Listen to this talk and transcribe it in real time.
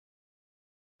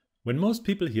When most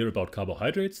people hear about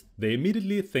carbohydrates, they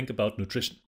immediately think about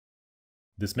nutrition.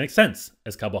 This makes sense,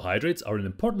 as carbohydrates are an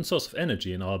important source of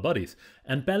energy in our bodies,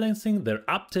 and balancing their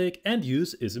uptake and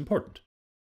use is important.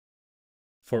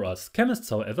 For us chemists,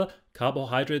 however,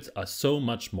 carbohydrates are so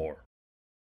much more.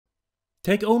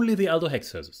 Take only the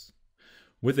aldohexoses.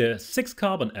 With their 6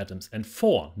 carbon atoms and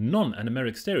 4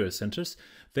 non-anomeric stereocenters,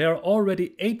 there are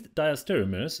already 8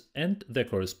 diastereomers and their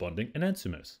corresponding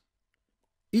enantiomers.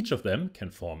 Each of them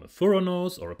can form a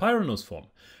furanose or a pyranose form,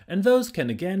 and those can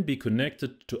again be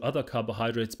connected to other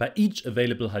carbohydrates by each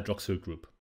available hydroxyl group.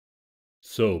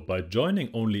 So, by joining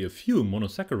only a few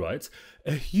monosaccharides,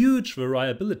 a huge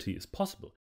variability is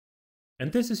possible.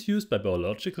 And this is used by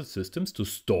biological systems to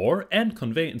store and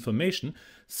convey information,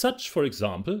 such, for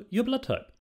example, your blood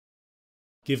type.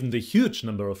 Given the huge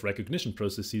number of recognition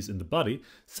processes in the body,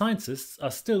 scientists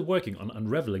are still working on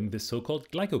unraveling this so-called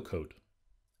glycocode.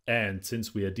 And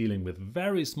since we are dealing with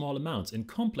very small amounts in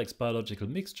complex biological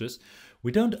mixtures,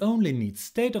 we don't only need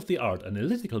state-of-the-art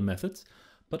analytical methods,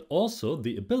 but also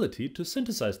the ability to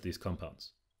synthesize these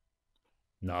compounds.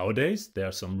 Nowadays, there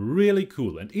are some really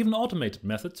cool and even automated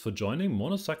methods for joining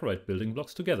monosaccharide building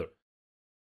blocks together.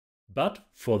 But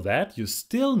for that, you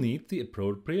still need the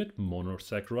appropriate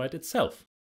monosaccharide itself.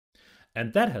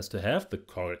 And that has to have the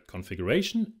correct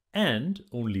configuration and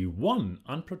only one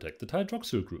unprotected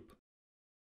hydroxyl group.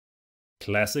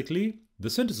 Classically,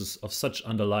 the synthesis of such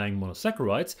underlying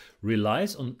monosaccharides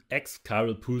relies on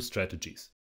ex-chiral pool strategies.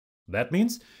 That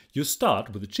means you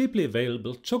start with a cheaply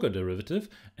available sugar derivative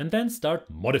and then start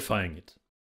modifying it.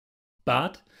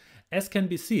 But, as can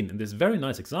be seen in this very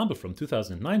nice example from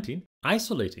 2019,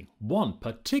 isolating one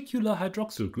particular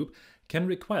hydroxyl group can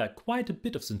require quite a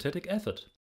bit of synthetic effort.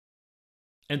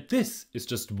 And this is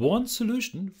just one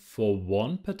solution for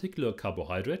one particular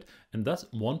carbohydrate and thus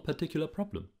one particular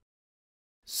problem.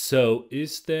 So,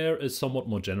 is there a somewhat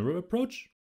more general approach?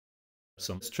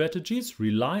 Some strategies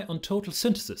rely on total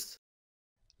synthesis.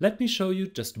 Let me show you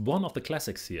just one of the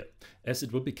classics here, as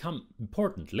it will become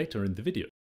important later in the video.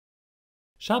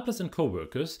 Sharpless and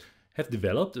co-workers have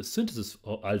developed a synthesis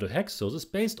of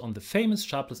aldohexoses based on the famous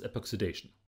Sharpless epoxidation.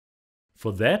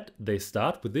 For that, they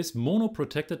start with this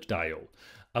monoprotected diol,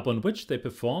 upon which they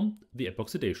perform the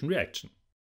epoxidation reaction.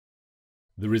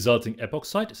 The resulting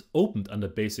epoxide is opened under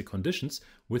basic conditions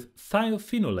with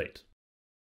thiophenolate.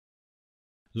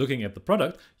 Looking at the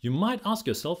product, you might ask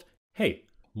yourself, hey,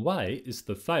 why is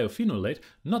the thiophenolate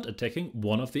not attacking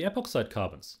one of the epoxide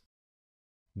carbons?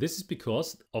 This is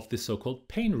because of the so-called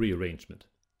Payne Rearrangement.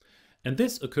 And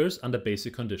this occurs under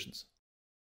basic conditions.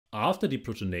 After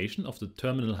deprotonation of the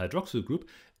terminal hydroxyl group,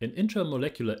 an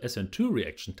intramolecular SN2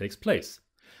 reaction takes place.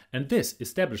 And this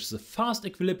establishes a fast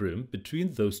equilibrium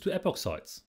between those two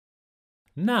epoxides.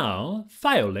 Now,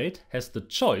 thiolate has the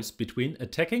choice between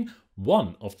attacking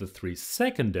one of the 3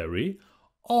 secondary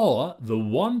or the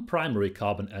 1 primary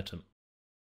carbon atom.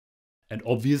 And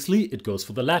obviously it goes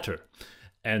for the latter.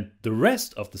 And the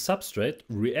rest of the substrate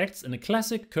reacts in a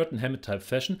classic Curtin-Hammett type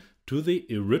fashion to the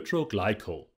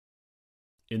erythroglycol.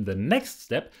 In the next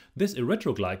step, this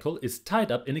erythroglycol is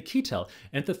tied up in a ketal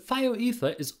and the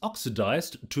thioether is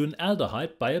oxidized to an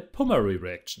aldehyde by a Pummerer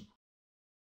reaction.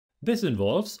 This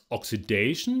involves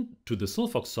oxidation to the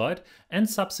sulfoxide and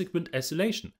subsequent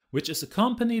acylation, which is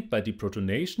accompanied by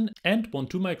deprotonation and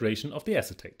 1,2 migration of the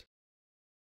acetate.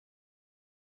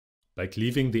 By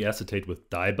cleaving the acetate with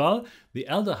dibal, the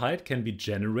aldehyde can be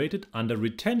generated under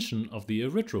retention of the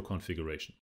erythro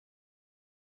configuration.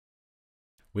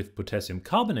 With potassium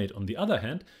carbonate, on the other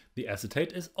hand, the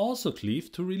acetate is also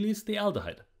cleaved to release the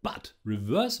aldehyde, but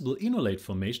reversible enolate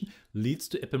formation leads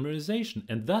to epimerization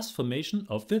and thus formation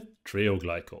of the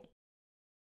treoglycol.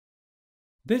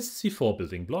 This C4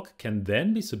 building block can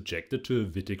then be subjected to a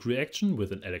Wittig reaction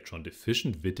with an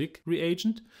electron-deficient Wittig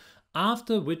reagent,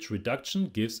 after which reduction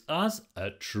gives us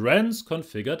a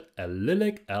trans-configured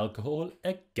allylic alcohol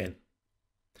again.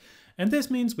 And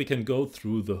this means we can go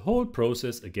through the whole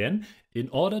process again in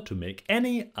order to make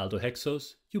any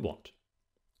aldohexose you want.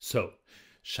 So,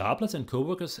 Sharpless and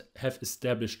co-workers have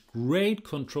established great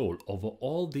control over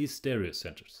all these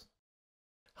stereocenters.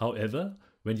 However,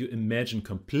 when you imagine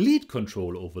complete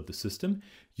control over the system,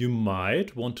 you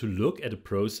might want to look at a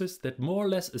process that more or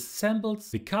less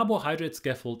assembles the carbohydrate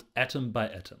scaffold atom by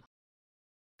atom.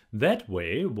 That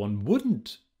way, one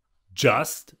wouldn't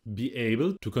just be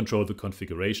able to control the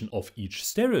configuration of each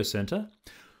stereocenter.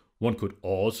 One could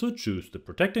also choose the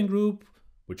protecting group,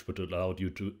 which would allow you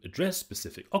to address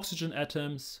specific oxygen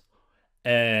atoms,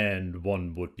 and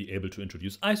one would be able to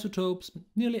introduce isotopes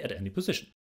nearly at any position.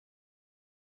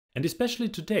 And especially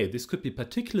today, this could be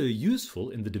particularly useful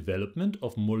in the development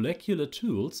of molecular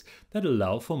tools that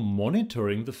allow for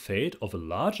monitoring the fate of a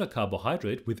larger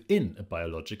carbohydrate within a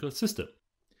biological system.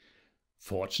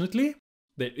 Fortunately,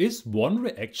 there is one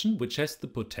reaction which has the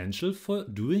potential for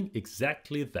doing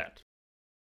exactly that.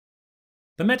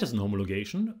 The Matteson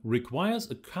homologation requires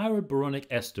a chiral boronic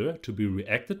ester to be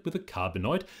reacted with a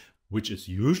carbenoid, which is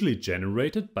usually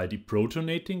generated by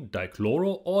deprotonating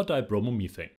dichloro or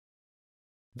dibromomethane.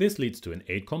 This leads to an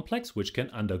 8 complex which can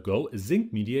undergo a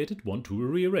zinc-mediated 1,2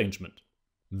 rearrangement,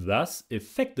 thus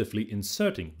effectively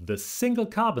inserting the single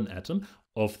carbon atom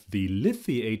of the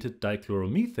lithiated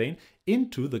dichloromethane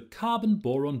into the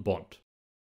carbon-boron bond.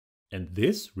 And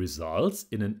this results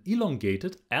in an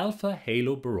elongated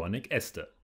alpha-haloboronic ester.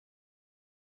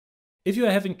 If you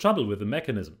are having trouble with the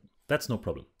mechanism, that's no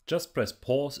problem. Just press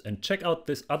pause and check out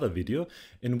this other video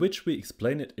in which we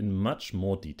explain it in much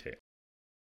more detail.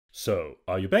 So,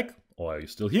 are you back or are you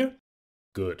still here?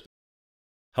 Good.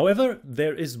 However,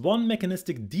 there is one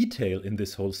mechanistic detail in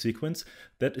this whole sequence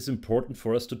that is important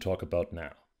for us to talk about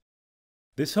now.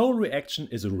 This whole reaction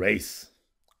is a race.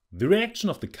 The reaction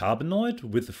of the carbenoid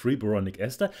with the free boronic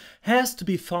ester has to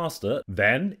be faster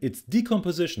than its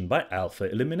decomposition by alpha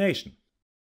elimination.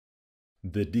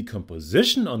 The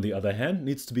decomposition, on the other hand,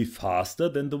 needs to be faster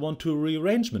than the 1,2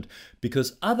 rearrangement,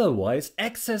 because otherwise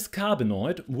excess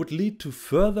carbenoid would lead to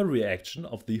further reaction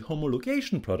of the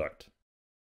homologation product.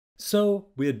 So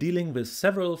we are dealing with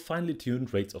several finely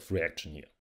tuned rates of reaction here.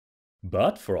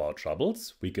 But for our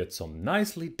troubles, we get some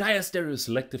nicely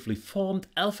diastereoselectively formed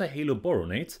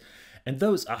alpha-haloboronates, and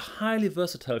those are highly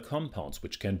versatile compounds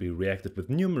which can be reacted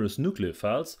with numerous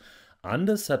nucleophiles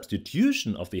under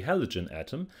substitution of the halogen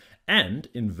atom and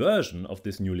inversion of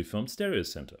this newly formed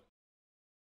stereocenter.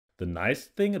 The nice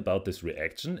thing about this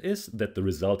reaction is that the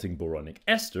resulting boronic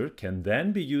ester can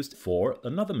then be used for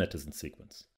another Matteson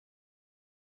sequence.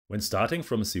 When starting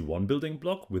from a C1 building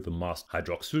block with a masked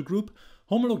hydroxyl group,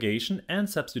 homologation and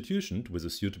substitution with a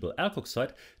suitable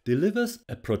alkoxide delivers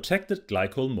a protected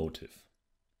glycol motif.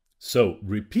 So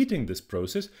repeating this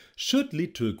process should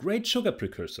lead to a great sugar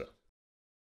precursor.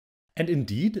 And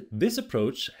indeed, this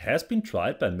approach has been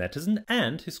tried by Matteson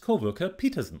and his co-worker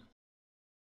Peterson.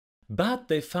 But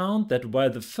they found that while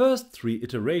the first 3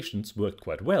 iterations worked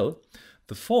quite well,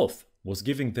 the 4th was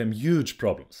giving them huge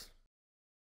problems.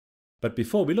 But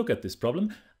before we look at this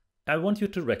problem, I want you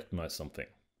to recognize something.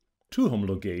 2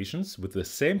 homologations with the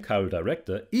same chiral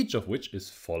director, each of which is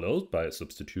followed by a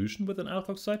substitution with an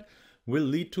alkoxide, will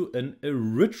lead to an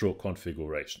erythro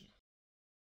configuration.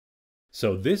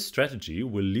 So this strategy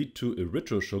will lead to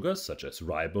erythro sugars such as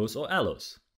ribose or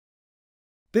allose.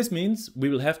 This means we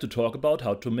will have to talk about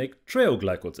how to make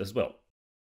treoglycols as well.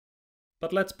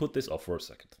 But let's put this off for a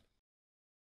second.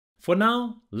 For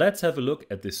now, let's have a look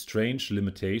at this strange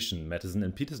limitation Matteson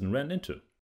and Peterson ran into.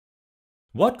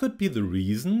 What could be the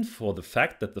reason for the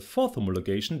fact that the 4th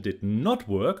homologation did not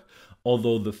work,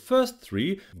 although the first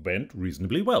 3 went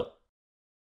reasonably well?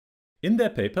 In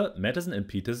their paper, Matteson and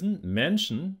Peterson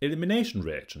mention elimination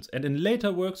reactions and in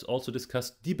later works also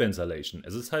discuss debenzylation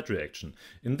as a side reaction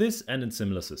in this and in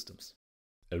similar systems.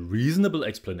 A reasonable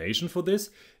explanation for this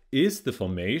is the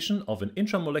formation of an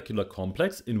intramolecular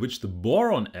complex in which the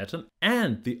boron atom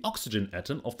and the oxygen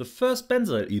atom of the first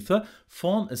benzyl ether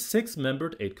form a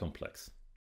 6-membered 8 complex.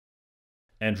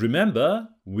 And remember,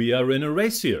 we are in a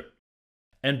race here.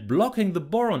 And blocking the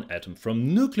boron atom from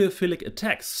nucleophilic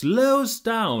attack slows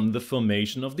down the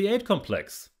formation of the 8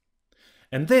 complex.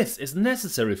 And this is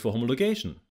necessary for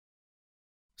homologation.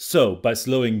 So, by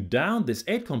slowing down this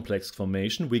 8 complex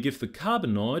formation, we give the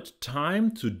carbenoid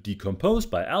time to decompose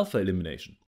by alpha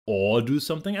elimination, or do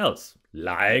something else,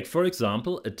 like for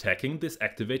example attacking this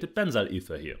activated benzyl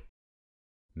ether here.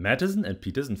 Matteson and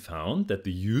Peterson found that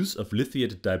the use of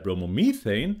lithiated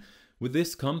dibromomethane with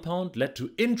this compound led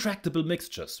to intractable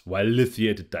mixtures, while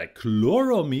lithiated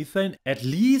dichloromethane at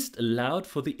least allowed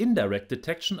for the indirect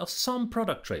detection of some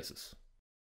product traces.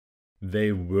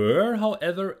 They were,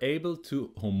 however, able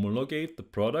to homologate the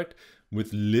product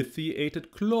with lithiated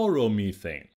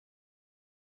chloromethane.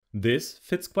 This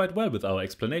fits quite well with our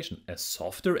explanation, as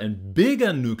softer and bigger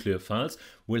nucleophiles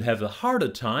will have a harder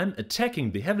time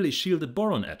attacking the heavily shielded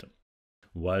boron atom,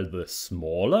 while the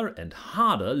smaller and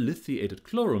harder lithiated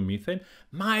chloromethane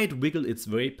might wiggle its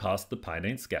way past the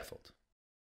pinene scaffold.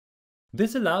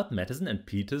 This allowed Matteson and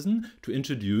Peterson to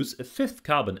introduce a 5th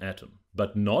carbon atom,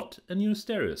 but not a new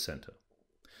stereocenter.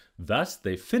 Thus,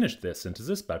 they finished their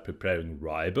synthesis by preparing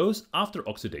ribose after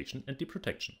oxidation and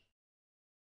deprotection.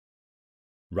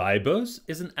 Ribose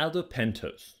is an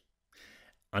aldopentose.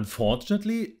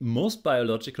 Unfortunately, most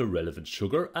biological relevant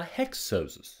sugar are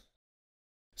hexoses.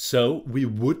 So we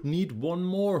would need one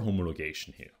more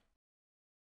homologation here.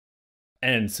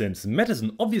 And since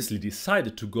Matteson obviously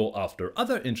decided to go after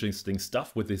other interesting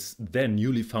stuff with this then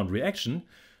newly found reaction,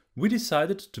 we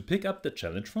decided to pick up the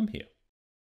challenge from here.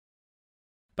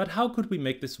 But how could we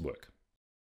make this work?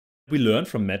 We learned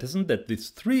from Matteson that these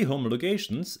 3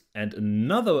 homologations and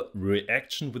another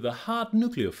reaction with a hard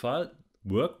nucleophile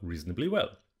work reasonably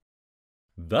well.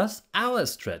 Thus, our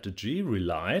strategy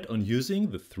relied on using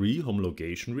the 3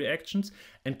 homologation reactions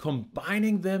and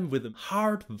combining them with a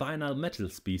hard vinyl metal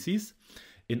species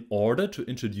in order to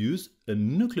introduce a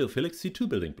nucleophilic C2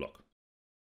 building block.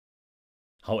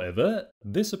 However,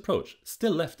 this approach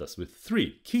still left us with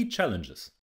 3 key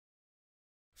challenges.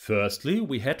 Firstly,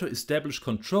 we had to establish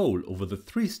control over the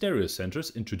 3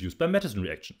 stereocenters introduced by Matteson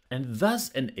reaction, and thus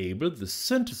enable the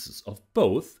synthesis of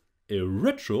both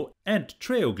erythro and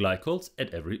treoglycols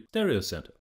at every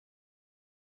stereocenter.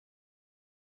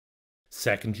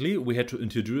 Secondly, we had to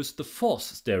introduce the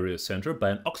 4th stereocenter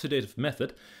by an oxidative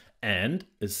method and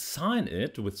assign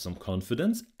it with some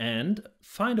confidence and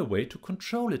find a way to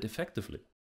control it effectively.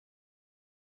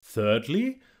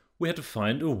 Thirdly, we had to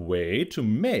find a way to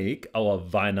make our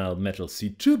vinyl metal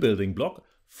C2 building block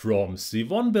from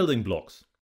C1 building blocks.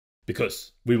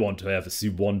 Because we want to have a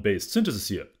C1 based synthesis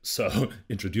here, so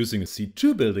introducing a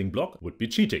C2 building block would be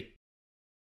cheating.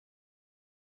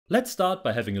 Let's start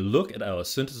by having a look at our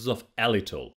synthesis of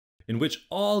Allitol, in which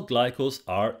all glycals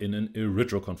are in an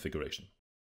erythro configuration.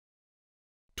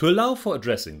 To allow for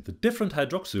addressing the different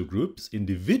hydroxyl groups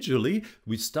individually,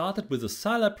 we started with a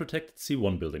silane protected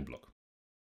C1 building block.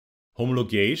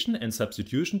 Homologation and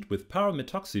substitution with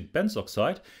paramethoxy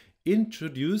benzoxide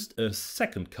introduced a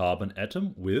second carbon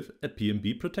atom with a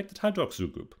PMB protected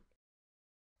hydroxyl group.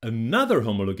 Another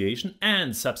homologation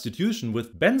and substitution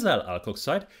with benzyl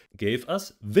alkoxide gave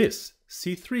us this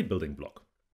C3 building block.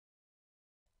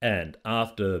 And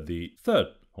after the third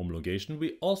homologation,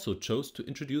 we also chose to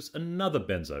introduce another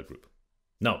benzyl group.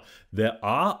 Now, there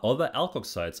are other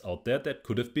alkoxides out there that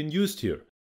could have been used here.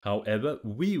 However,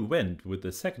 we went with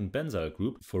the second benzyl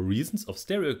group for reasons of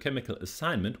stereochemical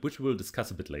assignment, which we will discuss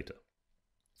a bit later.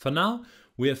 For now,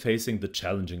 we are facing the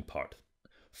challenging part.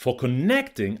 For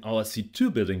connecting our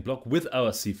C2 building block with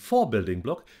our C4 building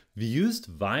block, we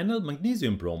used vinyl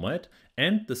magnesium bromide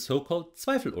and the so-called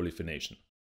Zweifel-olefination.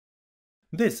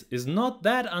 This is not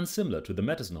that unsimilar to the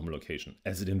Matteson homologation,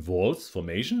 as it involves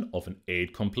formation of an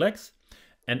 8 complex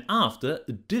and after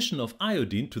addition of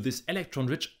iodine to this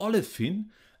electron-rich olefin,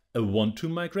 a 1,2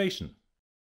 migration.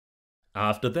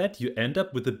 After that, you end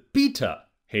up with a beta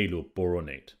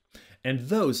haloboronate, and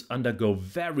those undergo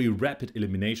very rapid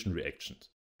elimination reactions.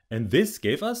 And this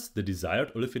gave us the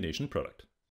desired olefination product.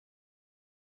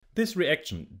 This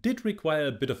reaction did require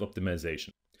a bit of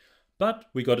optimization, but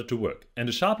we got it to work, and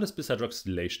a Sharpless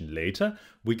bishydroxylation later,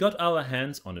 we got our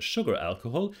hands on a sugar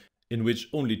alcohol in which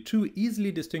only 2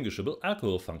 easily distinguishable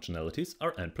alcohol functionalities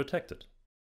are unprotected.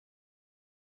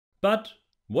 But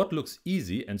what looks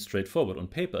easy and straightforward on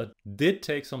paper did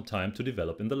take some time to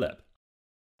develop in the lab.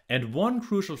 And one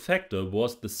crucial factor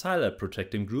was the silane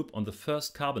protecting group on the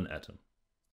first carbon atom.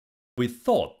 We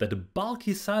thought that a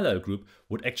bulky silane group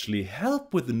would actually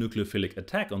help with the nucleophilic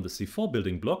attack on the C4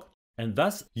 building block, and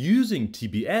thus using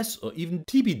TBS or even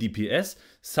TBDPS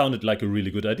sounded like a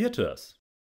really good idea to us.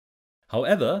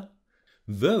 However,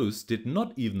 those did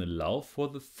not even allow for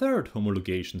the third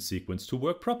homologation sequence to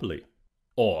work properly.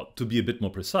 Or, to be a bit more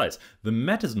precise, the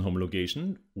Matteson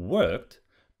homologation worked,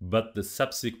 but the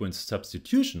subsequent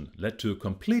substitution led to a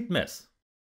complete mess.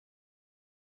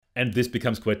 And this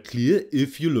becomes quite clear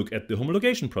if you look at the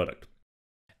homologation product.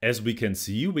 As we can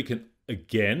see, we can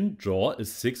again draw a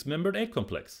 6-membered 8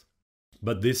 complex.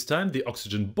 But this time the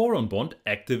oxygen-boron bond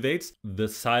activates the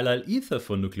silyl ether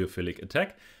for nucleophilic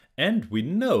attack, and we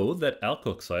know that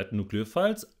alkoxide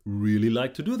nucleophiles really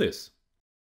like to do this.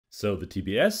 So the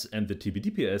TBS and the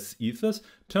TBDPS ethers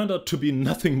turned out to be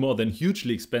nothing more than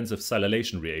hugely expensive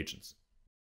silylation reagents.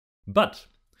 But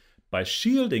by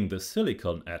shielding the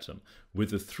silicon atom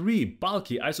with the 3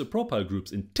 bulky isopropyl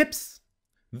groups in tips,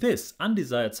 this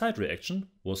undesired side reaction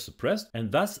was suppressed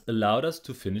and thus allowed us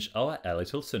to finish our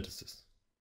Allitol synthesis.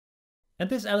 And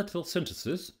this Allitol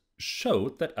synthesis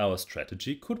showed that our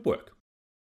strategy could work.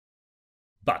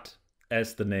 But,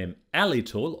 as the name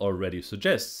Allitol already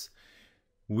suggests,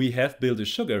 we have built a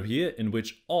sugar here in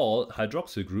which all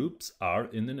hydroxyl groups are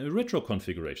in an erythro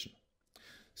configuration.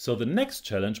 So the next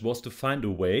challenge was to find a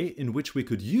way in which we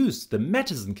could use the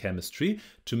Matteson chemistry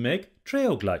to make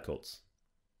treoglycols.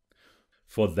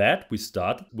 For that we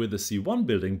started with a C1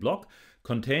 building block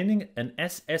containing an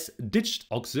SS-ditched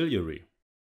auxiliary.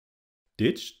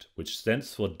 Ditched, which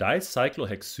stands for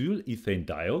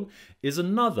dicyclohexylethane-diol, is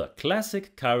another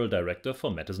classic chiral director for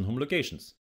Matteson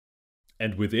homologations.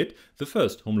 And with it, the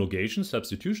first homologation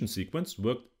substitution sequence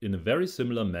worked in a very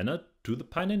similar manner to the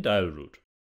Payne-diol route.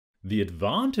 The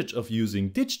advantage of using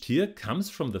ditched here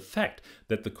comes from the fact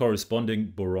that the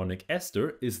corresponding boronic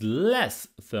ester is less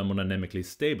thermodynamically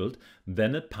stable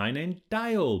than a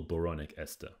Payne-diol boronic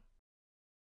ester.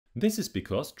 This is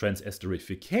because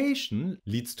transesterification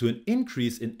leads to an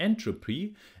increase in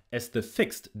entropy as the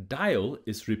fixed diol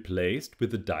is replaced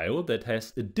with a diol that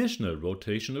has additional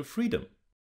rotational freedom.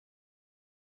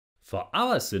 For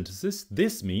our synthesis,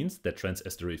 this means that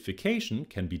transesterification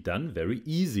can be done very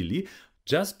easily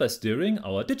just by stirring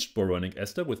our ditched boronic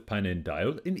ester with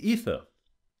Payne-diol in ether.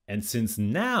 And since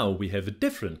now we have a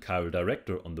different chiral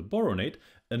director on the boronate,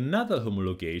 another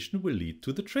homologation will lead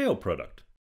to the trio product.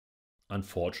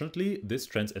 Unfortunately, this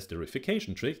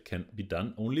transesterification trick can be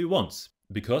done only once,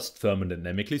 because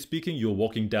thermodynamically speaking you're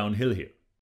walking downhill here.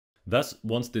 Thus,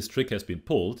 once this trick has been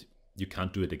pulled, you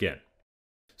can't do it again.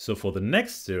 So for the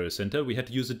next stereocenter we had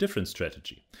to use a different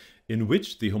strategy, in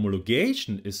which the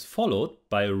homologation is followed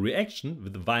by a reaction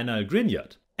with vinyl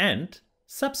grignard and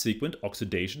subsequent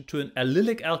oxidation to an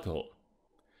allylic alcohol.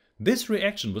 This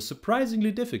reaction was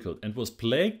surprisingly difficult and was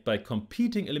plagued by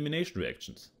competing elimination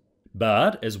reactions.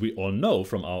 But, as we all know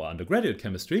from our undergraduate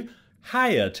chemistry,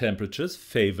 higher temperatures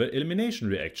favor elimination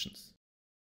reactions.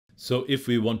 So if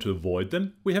we want to avoid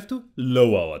them, we have to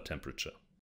lower our temperature.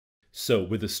 So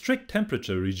with a strict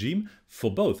temperature regime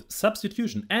for both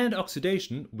substitution and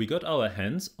oxidation, we got our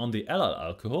hands on the allyl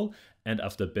alcohol and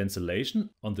after benzylation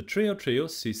on the trio-trio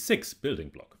C6 building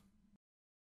block.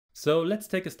 So let's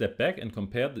take a step back and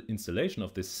compare the installation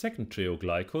of this second trio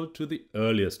glycol to the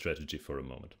earlier strategy for a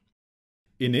moment.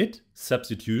 In it,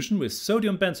 substitution with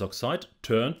sodium benzoxide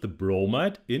turned the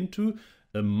bromide into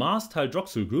a masked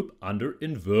hydroxyl group under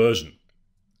inversion.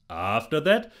 After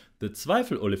that, the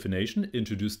Zweifel olefination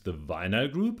introduced the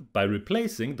vinyl group by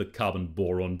replacing the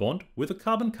carbon-boron bond with a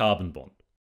carbon-carbon bond.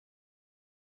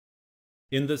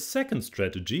 In the second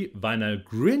strategy, vinyl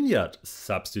grignard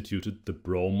substituted the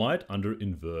bromide under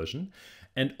inversion,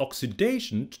 and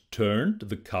oxidation turned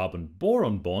the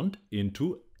carbon-boron bond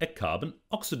into a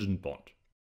carbon-oxygen bond.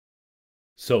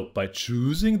 So, by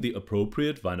choosing the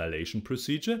appropriate vinylation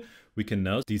procedure, we can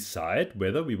now decide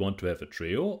whether we want to have a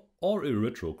trio or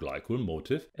erythroglycol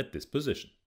motif at this position.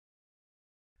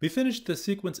 We finished the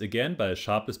sequence again by a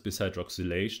Sharpless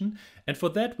bishydroxylation, and for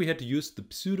that we had to use the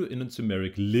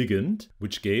pseudo-enantiomeric ligand,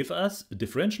 which gave us a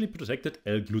differentially protected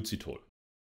L-Glucitol.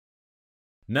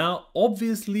 Now,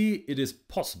 obviously it is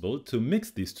possible to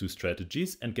mix these two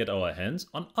strategies and get our hands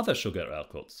on other sugar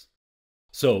alcohols.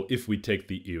 So if we take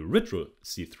the erythro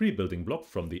C3 building block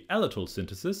from the Allitol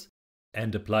synthesis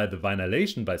and apply the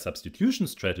vinylation by substitution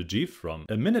strategy from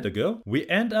a minute ago, we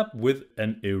end up with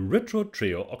an erythro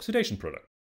trio oxidation product.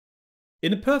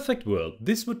 In a perfect world,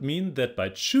 this would mean that by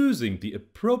choosing the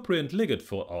appropriate ligand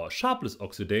for our Sharpless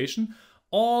oxidation,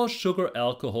 all sugar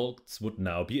alcohols would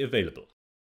now be available.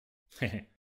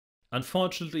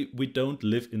 Unfortunately, we don't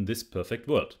live in this perfect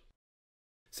world.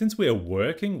 Since we are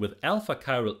working with alpha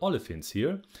chiral olefins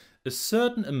here, a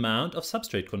certain amount of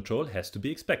substrate control has to be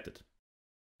expected.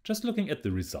 Just looking at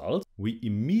the results, we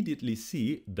immediately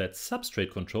see that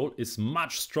substrate control is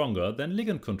much stronger than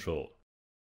ligand control.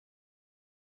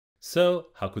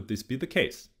 So, how could this be the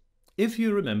case? If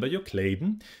you remember your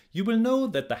Claden, you will know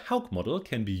that the Hauck model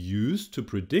can be used to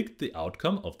predict the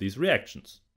outcome of these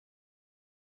reactions.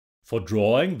 For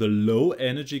drawing the low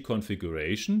energy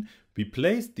configuration, we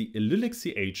placed the allylic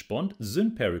CH bond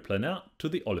syn-periplanar to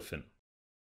the olefin.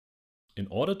 In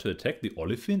order to attack the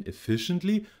olefin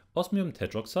efficiently, osmium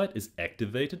tetroxide is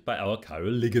activated by our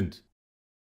chiral ligand.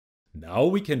 Now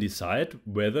we can decide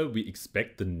whether we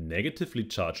expect the negatively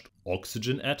charged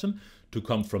oxygen atom to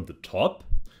come from the top,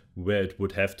 where it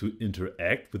would have to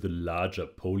interact with a larger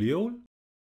polyol,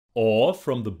 or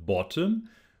from the bottom,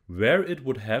 where it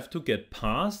would have to get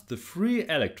past the free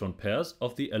electron pairs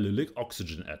of the allylic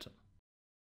oxygen atom.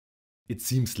 It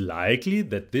seems likely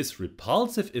that this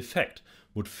repulsive effect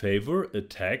would favor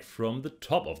attack from the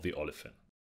top of the olefin.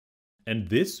 And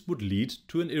this would lead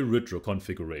to an erythro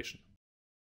configuration.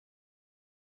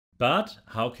 But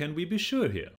how can we be sure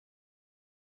here?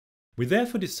 We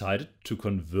therefore decided to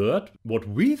convert what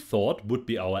we thought would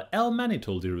be our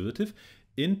L-mannitol derivative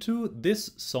into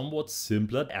this somewhat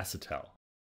simpler acetal.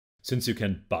 Since you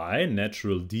can buy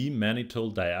natural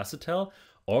D-mannitol diacetal,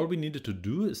 all we needed to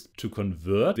do is to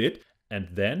convert it and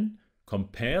then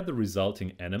compare the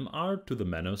resulting NMR to the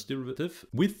mannose derivative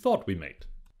we thought we made.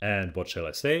 And what shall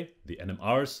I say? The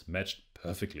NMRs matched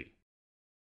perfectly.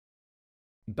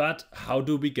 But how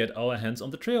do we get our hands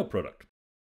on the trio product?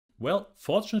 Well,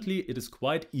 fortunately, it is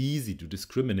quite easy to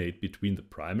discriminate between the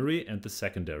primary and the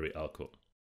secondary alcohol.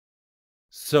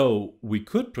 So we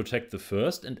could protect the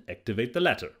first and activate the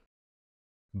latter.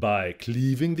 By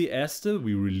cleaving the ester,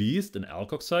 we released an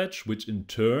alkoxide, which in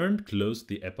turn closed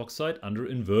the epoxide under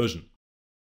inversion.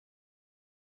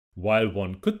 While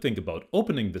one could think about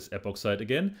opening this epoxide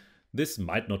again, this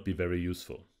might not be very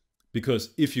useful.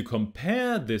 Because if you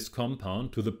compare this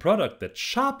compound to the product that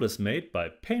Sharpless made by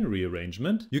Payne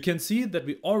Rearrangement, you can see that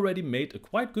we already made a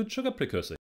quite good sugar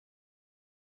precursor.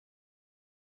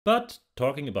 But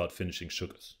talking about finishing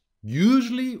sugars,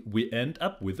 usually we end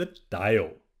up with a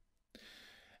diol.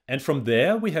 And from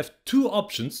there we have two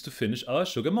options to finish our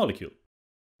sugar molecule.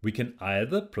 We can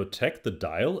either protect the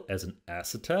diol as an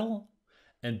acetal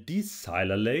and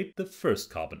desilylate the first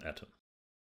carbon atom.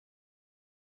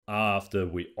 After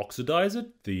we oxidize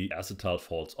it, the acetal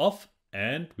falls off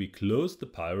and we close the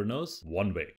pyranose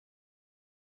one way.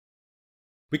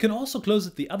 We can also close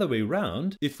it the other way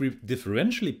round if we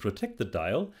differentially protect the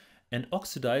diol and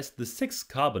oxidize the sixth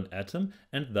carbon atom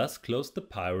and thus close the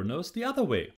pyranose the other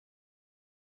way.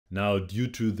 Now, due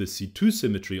to the C2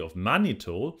 symmetry of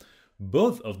Mannitol,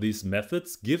 both of these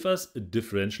methods give us a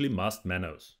differentially masked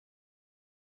mannose.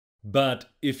 But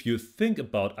if you think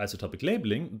about isotopic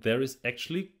labeling, there is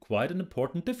actually quite an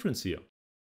important difference here.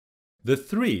 The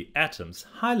three atoms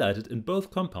highlighted in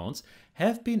both compounds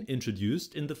have been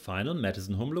introduced in the final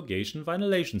Matteson homologation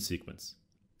vinylation sequence.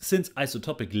 Since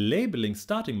isotopic labeling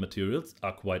starting materials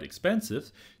are quite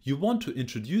expensive, you want to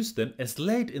introduce them as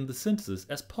late in the synthesis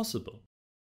as possible.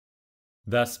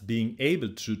 Thus, being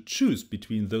able to choose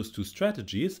between those two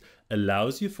strategies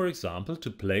allows you, for example,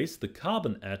 to place the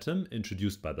carbon atom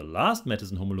introduced by the last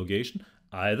Matteson homologation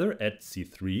either at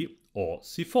C3 or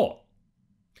C4.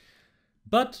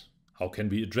 But how can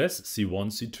we address C1,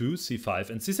 C2, C5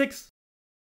 and C6?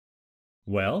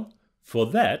 Well, for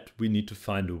that we need to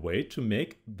find a way to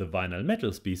make the vinyl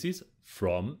metal species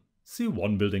from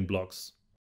C1 building blocks.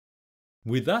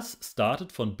 We thus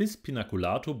started from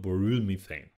bispinaculato boryl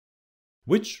methane,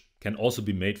 which can also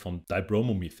be made from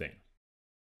dibromomethane.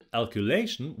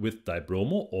 Alkylation with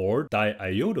dibromo or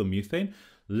diiodomethane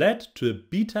led to a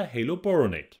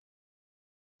beta-haloboronate.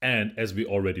 And as we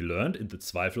already learned in the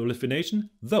Zweifel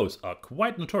elimination, those are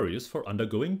quite notorious for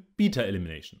undergoing beta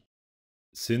elimination.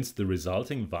 Since the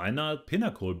resulting vinyl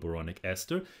pinacol boronic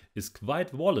ester is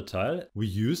quite volatile, we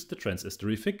used the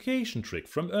transesterification trick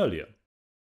from earlier.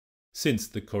 Since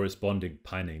the corresponding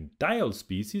pinene diol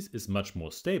species is much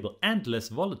more stable and less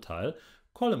volatile,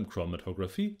 column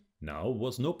chromatography now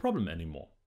was no problem anymore.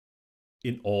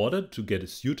 In order to get a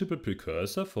suitable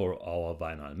precursor for our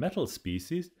vinyl metal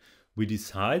species, we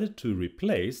decided to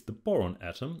replace the boron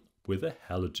atom with a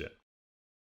halogen.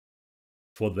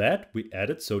 For that, we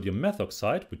added sodium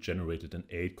methoxide, which generated an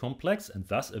 8 complex and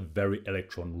thus a very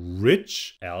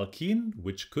electron-rich alkene,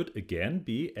 which could again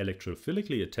be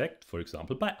electrophilically attacked, for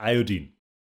example, by iodine.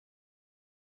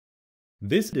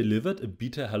 This delivered a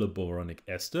beta-haloboronic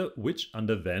ester, which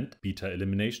underwent beta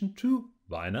elimination to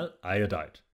vinyl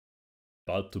iodide.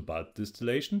 Bulb-to-bulb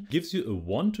distillation gives you a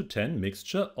 1:10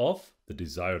 mixture of the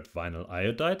desired vinyl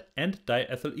iodide and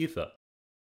diethyl ether.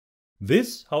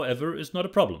 This, however, is not a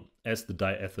problem, as the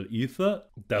diethyl ether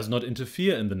does not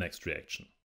interfere in the next reaction.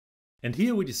 And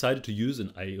here we decided to use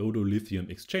an iodo-lithium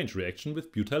exchange reaction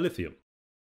with butyllithium.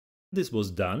 This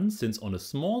was done since on a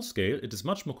small scale it is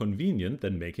much more convenient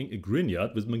than making a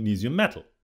Grignard with magnesium metal.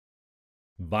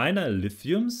 Vinyl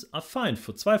lithiums are fine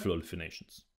for Zweifel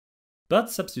olefinations. But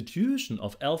substitution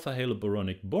of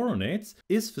alpha-haloboronic boronates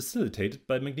is facilitated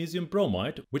by magnesium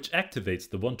bromide, which activates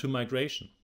the 1,2 migration.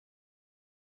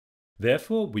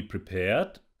 Therefore, we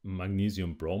prepared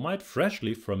magnesium bromide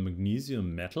freshly from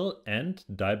magnesium metal and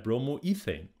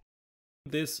dibromoethane.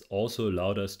 This also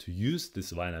allowed us to use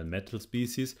this vinyl metal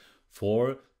species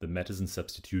for the Matteson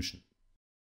substitution.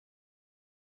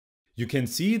 You can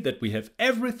see that we have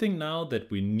everything now that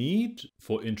we need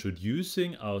for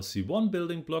introducing our C1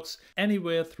 building blocks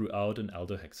anywhere throughout an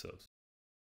aldohexose.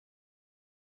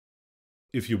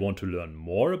 If you want to learn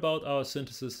more about our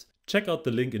synthesis, check out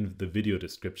the link in the video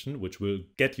description, which will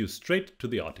get you straight to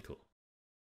the article.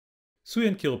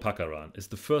 Sujenth Kirupakaran is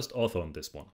the first author on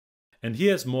this one, and he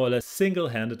has more or less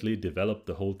single-handedly developed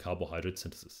the whole carbohydrate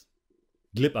synthesis.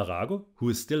 Glib Arago, who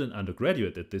is still an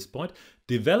undergraduate at this point,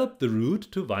 developed the route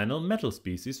to vinyl metal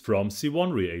species from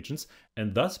C1 reagents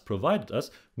and thus provided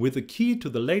us with a key to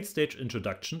the late-stage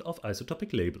introduction of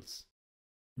isotopic labels.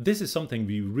 This is something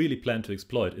we really plan to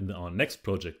exploit in our next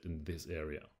project in this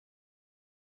area.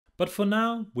 But for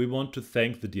now, we want to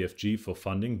thank the DFG for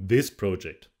funding this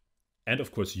project. And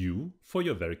of course you for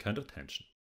your very kind attention.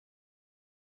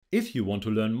 If you want to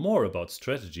learn more about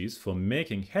strategies for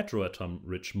making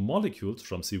heteroatom-rich molecules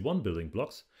from C1 building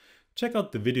blocks, check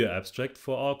out the video abstract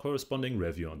for our corresponding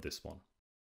review on this one.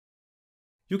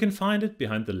 You can find it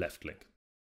behind the left link.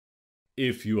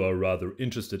 If you are rather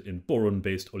interested in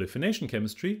boron-based olefination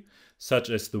chemistry, such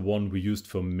as the one we used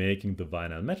for making the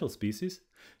vinyl metal species,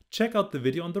 check out the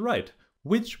video on the right,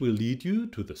 which will lead you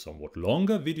to the somewhat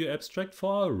longer video abstract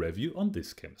for our review on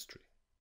this chemistry.